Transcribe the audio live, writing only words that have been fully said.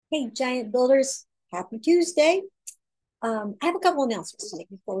Hey, Giant Builders, happy Tuesday. I have a couple announcements to make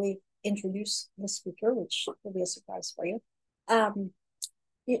before we introduce the speaker, which will be a surprise for you. Um,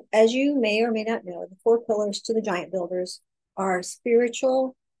 as you may or may not know, the four pillars to the Giant Builders are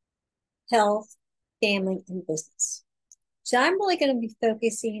spiritual, health, family, and business. So I'm really going to be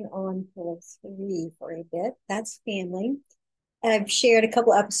focusing on pillar three for a bit. That's family. I've shared a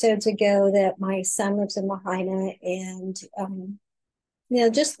couple episodes ago that my son lives in Lahaina and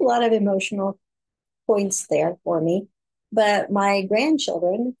just a lot of emotional points there for me. But my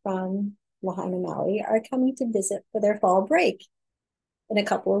grandchildren from Lahaina, Maui are coming to visit for their fall break in a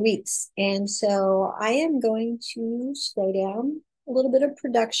couple of weeks. And so I am going to slow down a little bit of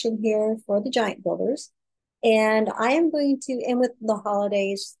production here for the Giant Builders. And I am going to, and with the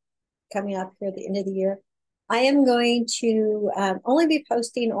holidays coming up here at the end of the year, I am going to only be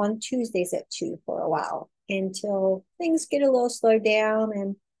posting on Tuesdays at 2 for a while until things get a little slowed down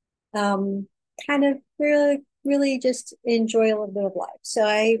and um, kind of really just enjoy a little bit of life. So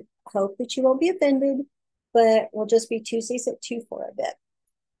I hope that you won't be offended, but we'll just be Tuesdays at 2 for a bit.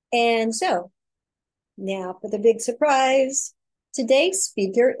 And so now for the big surprise. Today's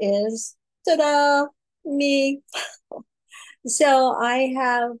speaker is, ta-da, me. So I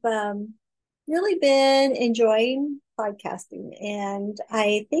have really been enjoying podcasting, and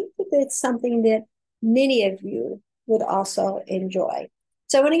I think that it's something that many of you would also enjoy.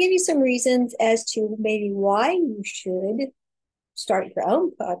 So I want to give you some reasons as to maybe why you should start your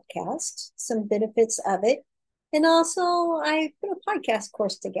own podcast, some benefits of it. And also, I put a podcast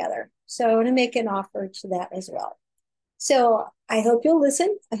course together. So I want to make an offer to that as well. So I hope you'll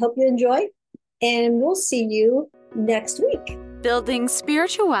listen. I hope you enjoy. And we'll see you next week. Building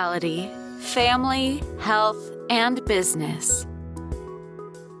spirituality, family, health, and business.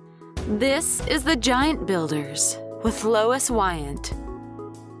 This is the Giant Builders with Lois Wyant.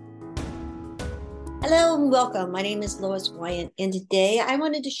 Hello and welcome. My name is Lois Wyant, and today I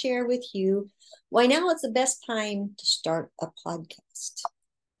wanted to share with you why now is the best time to start a podcast.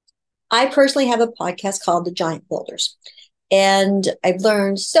 I personally have a podcast called The Giant Builders, and I've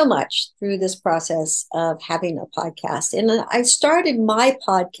learned so much through this process of having a podcast. And I started my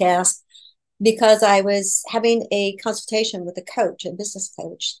podcast because I was having a consultation with a coach, a business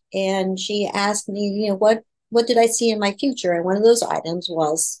coach, and she asked me, what did I see in my future? And one of those items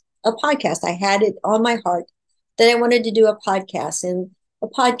was a podcast. I had it on my heart that I wanted to do a podcast, and a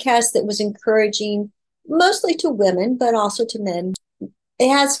podcast that was encouraging mostly to women, but also to men. It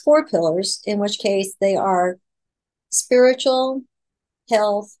has four pillars, in which case they are spiritual,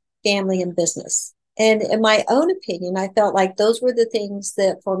 health, family, and business. And in my own opinion, I felt like those were the things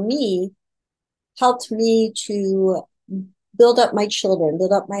that for me helped me to build up my children,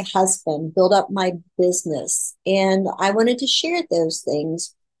 build up my husband, build up my business. And I wanted to share those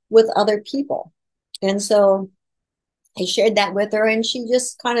things with other people. And so I shared that with her, and she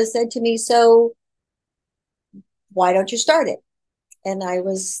just kind of said to me, so why don't you start it? And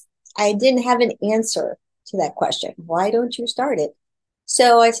I didn't have an answer to that question. Why don't you start it?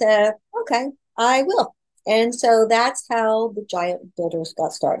 So I said, okay, I will. And so that's how the Giant Builders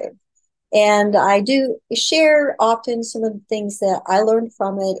got started. And I do share often some of the things that I learned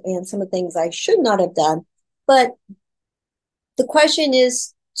from it and some of the things I should not have done. But the question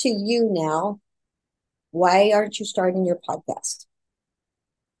is to you now, why aren't you starting your podcast?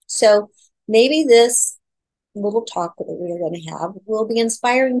 So maybe this little talk that we're going to have will be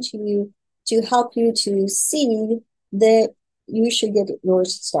inspiring to you to help you to see that you should get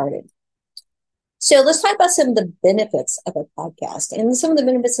yours started. So let's talk about some of the benefits of a podcast and some of the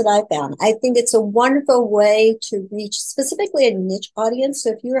benefits that I found. I think it's a wonderful way to reach specifically a niche audience.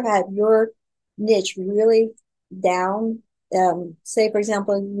 So if you have your niche really down, say, for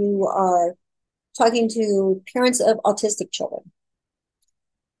example, you are talking to parents of autistic children.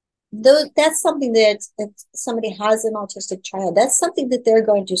 Though that's something that if somebody has an autistic child, that's something that they're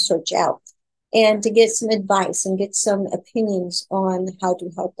going to search out and to get some advice and get some opinions on how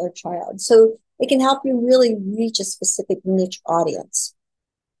to help their child. So it can help you really reach a specific niche audience.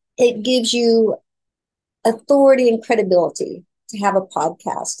 It gives you authority and credibility to have a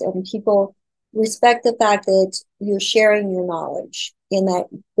podcast, and people respect the fact that you're sharing your knowledge, and that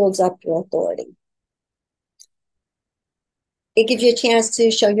builds up your authority. It gives you a chance to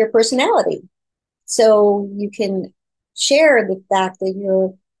show your personality. So you can share the fact that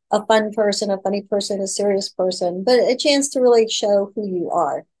you're a fun person, a funny person, a serious person, but a chance to really show who you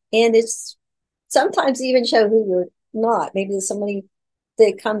are. And it's sometimes even show who you're not. Maybe there's somebody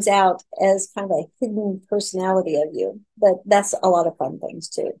that comes out as kind of a hidden personality of you, but that's a lot of fun things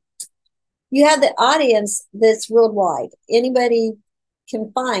too. You have the audience that's worldwide. Anybody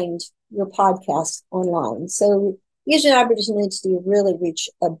can find your podcast online. So it gives you an opportunity to really reach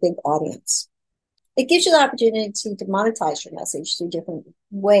a big audience. It gives you the opportunity to monetize your message through different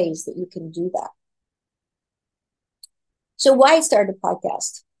ways that you can do that. So why start a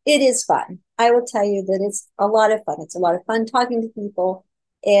podcast? It is fun. I will tell you that it's a lot of fun. It's a lot of fun talking to people.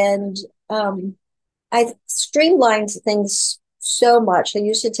 And I streamlined things so much. It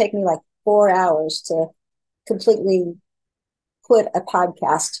used to take me like 4 hours to completely put a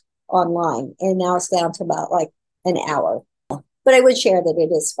podcast online. And now it's down to about like an hour. But I would share that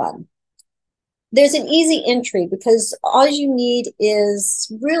it is fun. There's an easy entry because all you need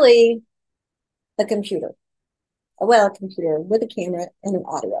is really a computer. Well, a computer with a camera and an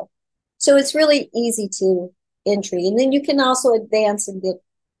audio. So it's really easy to entry. And then you can also advance and get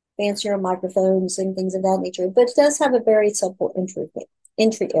fancier microphones and things of that nature. But it does have a very simple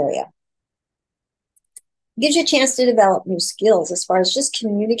entry area. It gives you a chance to develop new skills as far as just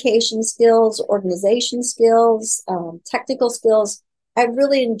communication skills, organization skills, technical skills. I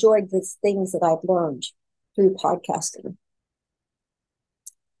really enjoyed the things that I've learned through podcasting.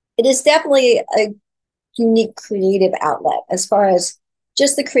 It is definitely a unique creative outlet as far as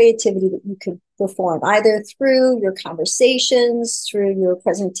just the creativity that you can perform, either through your conversations, through your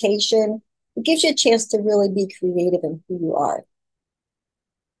presentation. It gives you a chance to really be creative in who you are.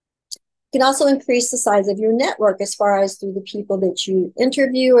 You can also increase the size of your network as far as through the people that you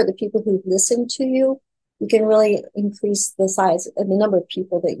interview or the people who listen to you. You can really increase the size of the number of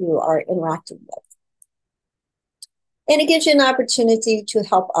people that you are interacting with. And it gives you an opportunity to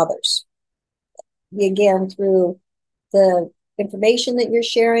help others. Again, through the information that you're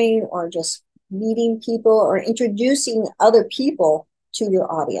sharing or just meeting people or introducing other people to your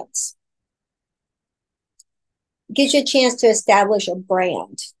audience. It gives you a chance to establish a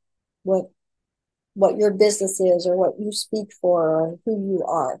brand, what your business is or what you speak for or who you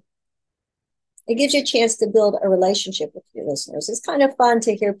are. It gives you a chance to build a relationship with your listeners. It's kind of fun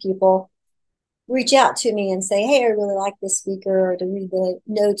to hear people reach out to me and say, hey, I really like this speaker, or to read the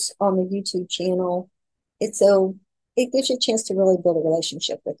notes on the YouTube channel. It gives you a chance to really build a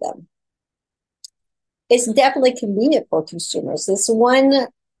relationship with them. It's definitely convenient for consumers. This one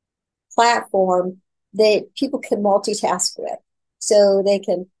platform that people can multitask with. So they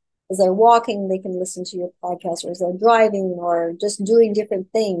can, as they're walking, they can listen to your podcast, or as they're driving or just doing different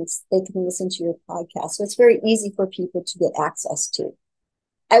things, they can listen to your podcast. So it's very easy for people to get access to.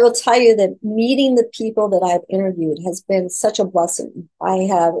 I will tell you that meeting the people that I've interviewed has been such a blessing. I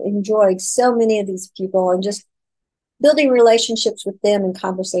have enjoyed so many of these people and just building relationships with them and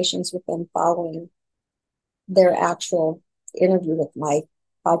conversations with them following their actual interview with my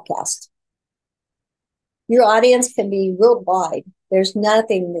podcast. Your audience can be worldwide. There's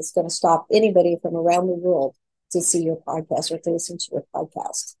nothing that's going to stop anybody from around the world to see your podcast or to listen to your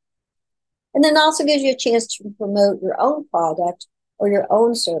podcast. And then also gives you a chance to promote your own product or your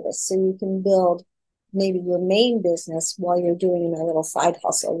own service, so you can build maybe your main business while you're doing a little side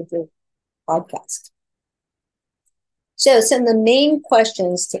hustle with your podcast. So some of the main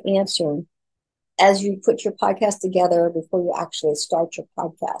questions to answer as you put your podcast together before you actually start your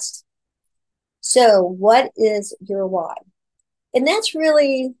podcast. So what is your why? And that's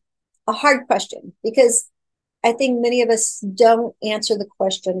really a hard question because I think many of us don't answer the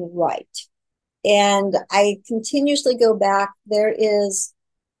question right. And I continuously go back. There is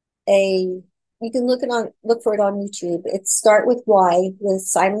you can look for it on YouTube. It's Start With Why with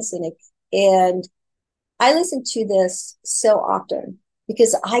Simon Sinek. And I listen to this so often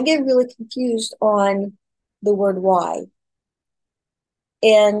because I get really confused on the word why.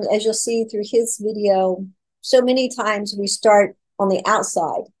 And as you'll see through his video, so many times we start on the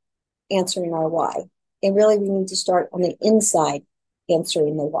outside answering our why. And really we need to start on the inside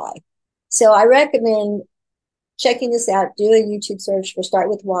answering the why. So I recommend checking this out. Do a YouTube search for Start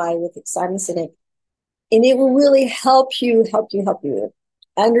With Why with Simon Sinek. And it will really help you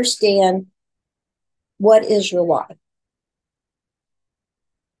understand what is your why.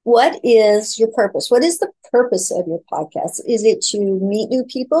 What is your purpose? What is the purpose of your podcast? Is it to meet new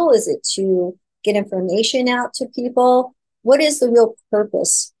people? Is it to get information out to people? What is the real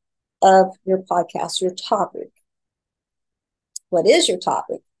purpose of your podcast, your topic? What is your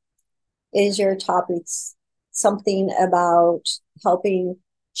topic? Is your topic something about helping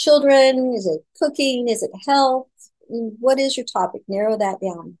children? Is it cooking? Is it health? What is your topic? Narrow that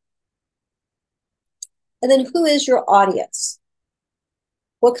down. And then who is your audience?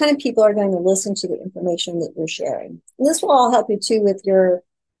 What kind of people are going to listen to the information that you're sharing? And this will all help you too with your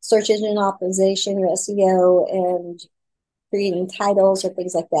search engine optimization, your SEO, and creating titles or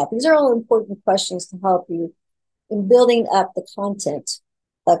things like that. These are all important questions to help you in building up the content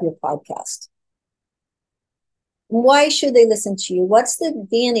of your podcast. Why should they listen to you? What's the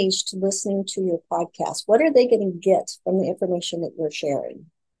advantage to listening to your podcast? What are they going to get from the information that you're sharing?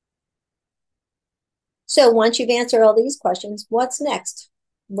 So once you've answered all these questions, what's next?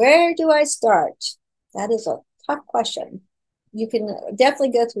 Where do I start? That is a tough question. You can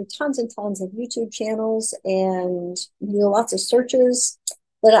definitely go through tons and tons of YouTube channels and do lots of searches,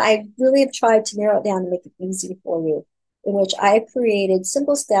 but I really have tried to narrow it down and make it easy for you, in which I created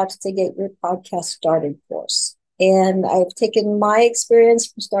simple steps to get your podcast started course. And I've taken my experience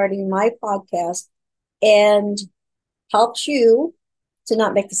from starting my podcast and helped you to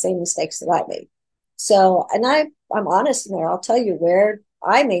not make the same mistakes that I made. So, and I'm honest in there. I'll tell you where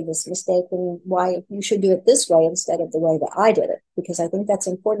I made this mistake and why you should do it this way instead of the way that I did it, because I think that's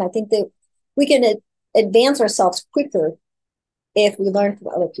important. I think that we can advance ourselves quicker if we learn from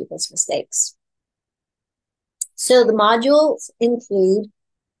other people's mistakes. So the modules include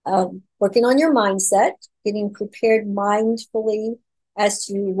working on your mindset, getting prepared mindfully as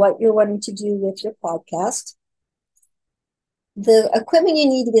to what you're wanting to do with your podcast, the equipment you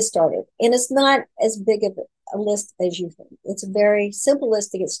need to get started. And it's not as big of a list as you think. It's a very simple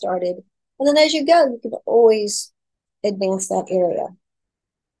list to get started. And then as you go, you can always advance that area.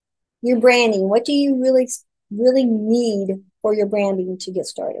 Your branding. What do you really need for your branding to get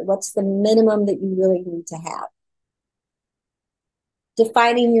started? What's the minimum that you really need to have?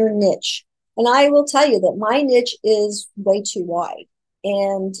 Defining your niche. And I will tell you that my niche is way too wide.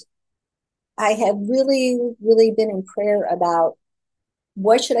 And I have really, really been in prayer about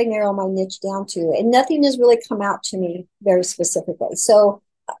what should I narrow my niche down to? And nothing has really come out to me very specifically. So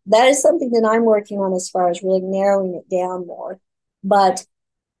that is something that I'm working on as far as really narrowing it down more. But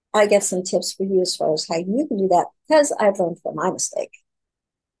I get some tips for you as far as how you can do that, because I've learned from my mistake.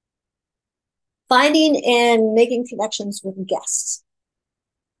 Finding and making connections with guests.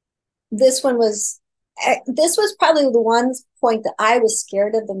 This was probably the one point that I was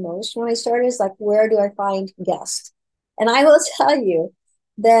scared of the most when I started, is like, where do I find guests? And I will tell you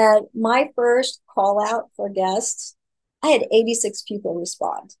that my first call out for guests, I had 86 people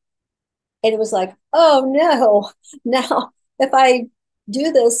respond. And it was like, oh no, now if I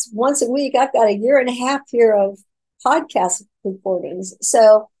do this once a week, I've got a year and a half here of podcast recordings.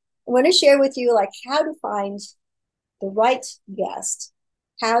 So I want to share with you like how to find the right guest,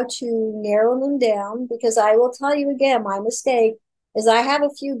 how to narrow them down, because I will tell you again, my mistake is I have a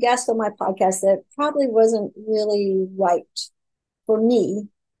few guests on my podcast that probably wasn't really right for me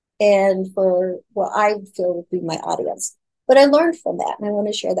and for what I feel would be my audience. But I learned from that, and I want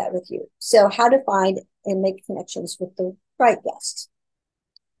to share that with you. So how to find and make connections with the right guests.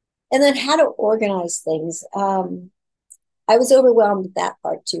 And then how to organize things. I was overwhelmed with that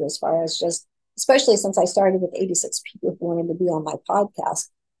part too, as far as just, especially since I started with 86 people who wanted to be on my podcast.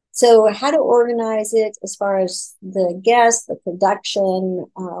 So how to organize it as far as the guests, the production,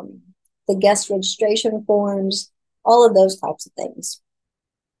 the guest registration forms, all of those types of things.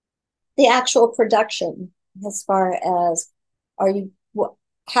 The actual production, as far as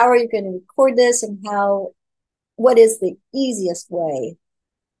how are you going to record this, and what is the easiest way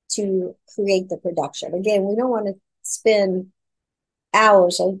to create the production? Again, we don't want to spend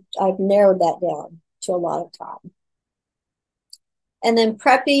hours. I've narrowed that down to a lot of time. And then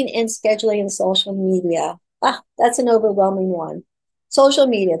prepping and scheduling social media. That's an overwhelming one. Social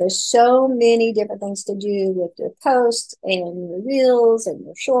media, there's so many different things to do with your posts and your reels and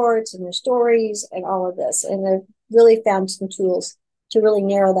your shorts and your stories and all of this. And I've really found some tools to really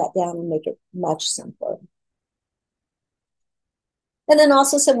narrow that down and make it much simpler. And then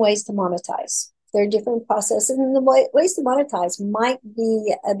also some ways to monetize. There are different processes, and the ways to monetize might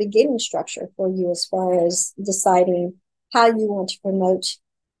be a beginning structure for you as far as deciding how you want to promote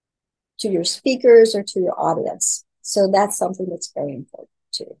to your speakers or to your audience. So that's something that's very important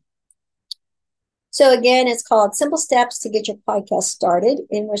too. So again, it's called Simple Steps to Get Your Podcast Started,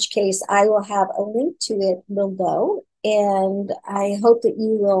 in which case I will have a link to it below. And I hope that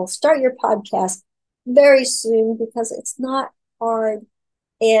you will start your podcast very soon, because it's not hard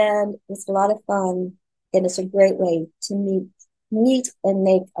and it's a lot of fun. And it's a great way to meet and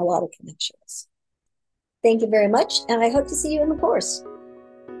make a lot of connections. Thank you very much. And I hope to see you in the course.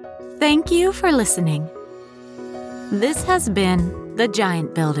 Thank you for listening. This has been The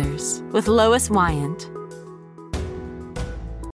Giant Builders with Lois Wyant.